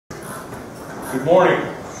Good morning.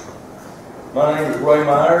 My name is Ray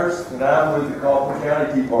Myers, and I'm with the Kaufman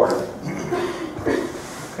County Tea Party.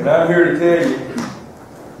 And I'm here to tell you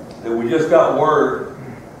that we just got word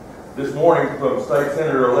this morning from State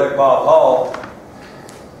Senator-elect Bob Hall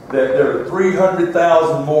that there are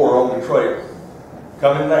 300,000 more on the trail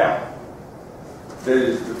coming now. That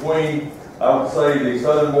is between, I would say, the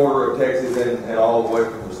southern border of Texas and all the way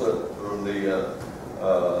from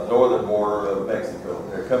the northern border of Mexico.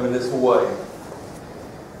 They're coming this way.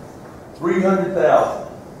 300,000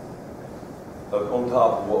 on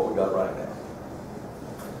top of what we got right now.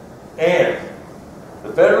 And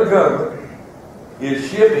the federal government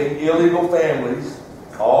is shipping illegal families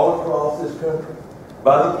all across this country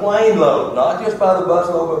by the plane load, not just by the bus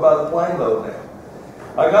load, but by the plane load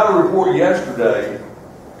now. I got a report yesterday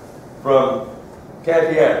from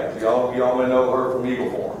Kathy Adams. Y'all may know her from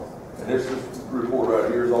Eagle Forum. And this report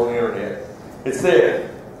right here is on the internet. It said,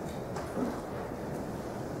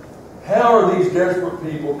 how are these desperate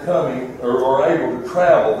people coming or able to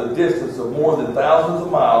travel the distance of more than thousands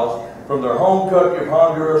of miles from their home country of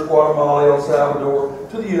Honduras, Guatemala, El Salvador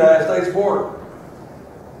to the United States border?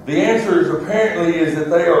 The answer is apparently that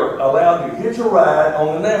they are allowed to hitch a ride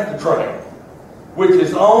on the NAFTA train, which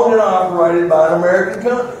is owned and operated by an American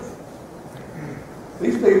company.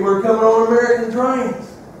 These people are coming on American trains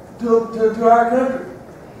to our country.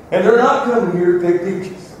 And they're not coming here to pick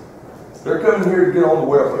peaches. They're coming here to get on the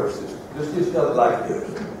welfare system. Just like it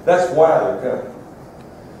is. That's why they're coming.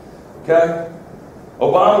 Okay?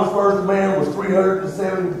 Obama's first demand was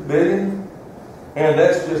 $307 billion, and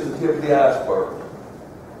that's just the tip of the iceberg.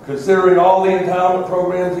 Considering all the entitlement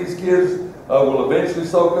programs these kids will eventually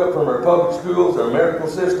soak up from our public schools, our medical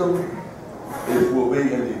system, it will be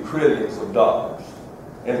in the trillions of dollars.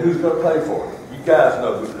 And who's going to pay for it? You guys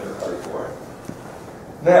know who's going to pay for it.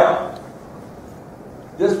 Now,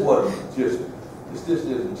 this just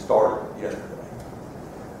isn't started yesterday.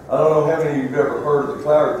 I don't know how many of you have ever heard of the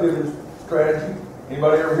Clark-Piven strategy.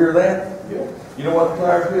 Anybody ever hear that? Yeah. You know what the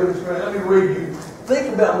Clark-Piven strategy? Let me read you.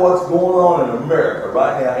 Think about what's going on in America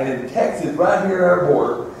right now and in Texas, right here at our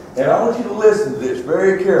border. And I want you to listen to this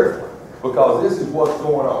very carefully because this is what's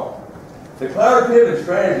going on. The Clark-Piven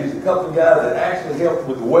strategy is a couple of guys that actually helped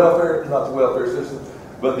with the welfare, not the welfare system,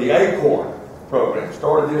 but the ACORN program.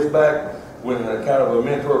 Started this back when kind of a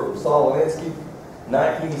mentor from Saul Alinsky,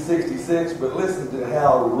 1966, but listen to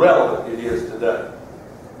how relevant it is today.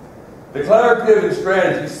 The Clark-Piven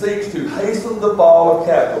strategy seeks to hasten the fall of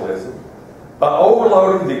capitalism by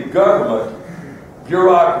overloading the government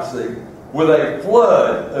bureaucracy with a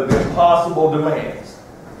flood of impossible demands,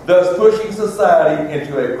 thus pushing society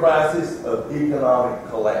into a crisis of economic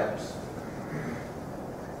collapse.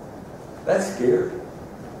 That's scary.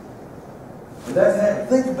 And that's happening.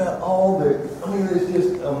 Think about all the, it's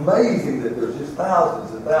just amazing that there's just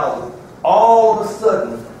thousands and thousands all of a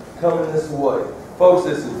sudden coming this way. Folks,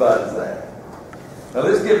 this is by design. Now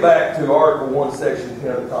let's get back to Article 1, Section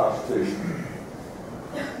 10 of the Constitution.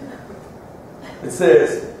 It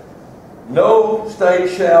says, no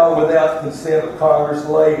state shall, without consent of Congress,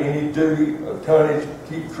 lay any duty of tonnage,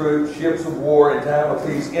 keep troops, ships of war in time of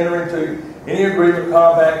peace, enter into any agreement,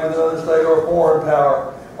 compact with another state or foreign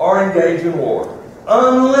power, or engage in war,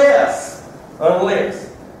 unless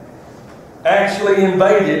actually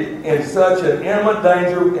invaded in such an imminent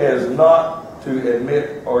danger as not to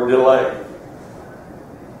admit or delay.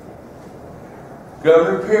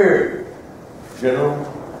 Governor Perry, General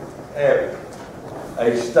Abbott,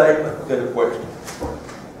 a statement then a question.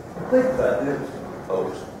 Think about this,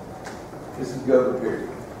 folks. This is Governor Perry.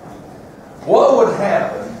 What would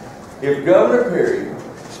happen if Governor Perry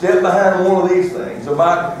stepped behind one of these things, a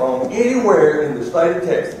microphone, anywhere in the state of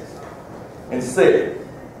Texas, and said,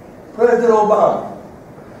 President Obama,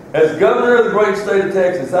 as governor of the great state of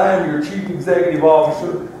Texas, I am your chief executive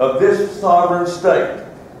officer of this sovereign state.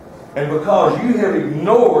 And because you have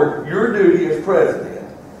ignored your duty as president,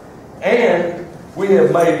 and we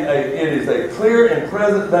have made it is a clear and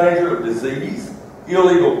present danger of disease,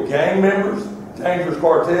 illegal gang members, dangerous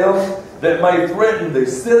cartels that may threaten the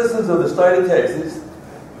citizens of the state of Texas,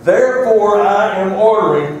 therefore, I am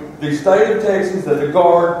ordering the state of Texas and the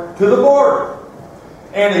Guard to the border.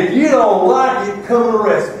 And if you don't like it, come and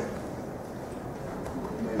arrest me.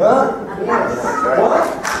 Huh? Yes. What?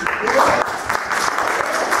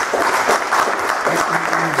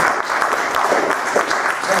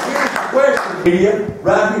 Now here's the question, media,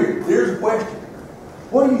 right here. Here's the question.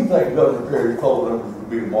 What do you think Governor Perry's poll numbers would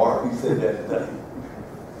be tomorrow if he said that today?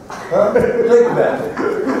 Huh? Think about it.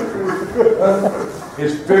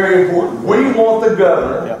 It's very important. We want the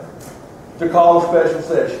governor to call a special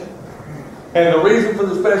session. And the reason for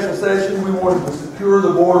the special session, we wanted to secure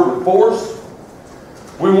the border with force.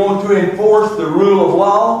 We want to enforce the rule of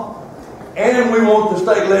law. And we want the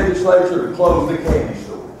state legislature to close the candy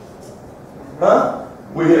stores. Huh?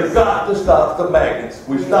 We have got to stop the magnets.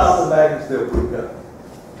 We stop the magnets that we've got.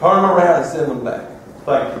 Turn them around and send them back.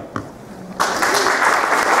 Thank you.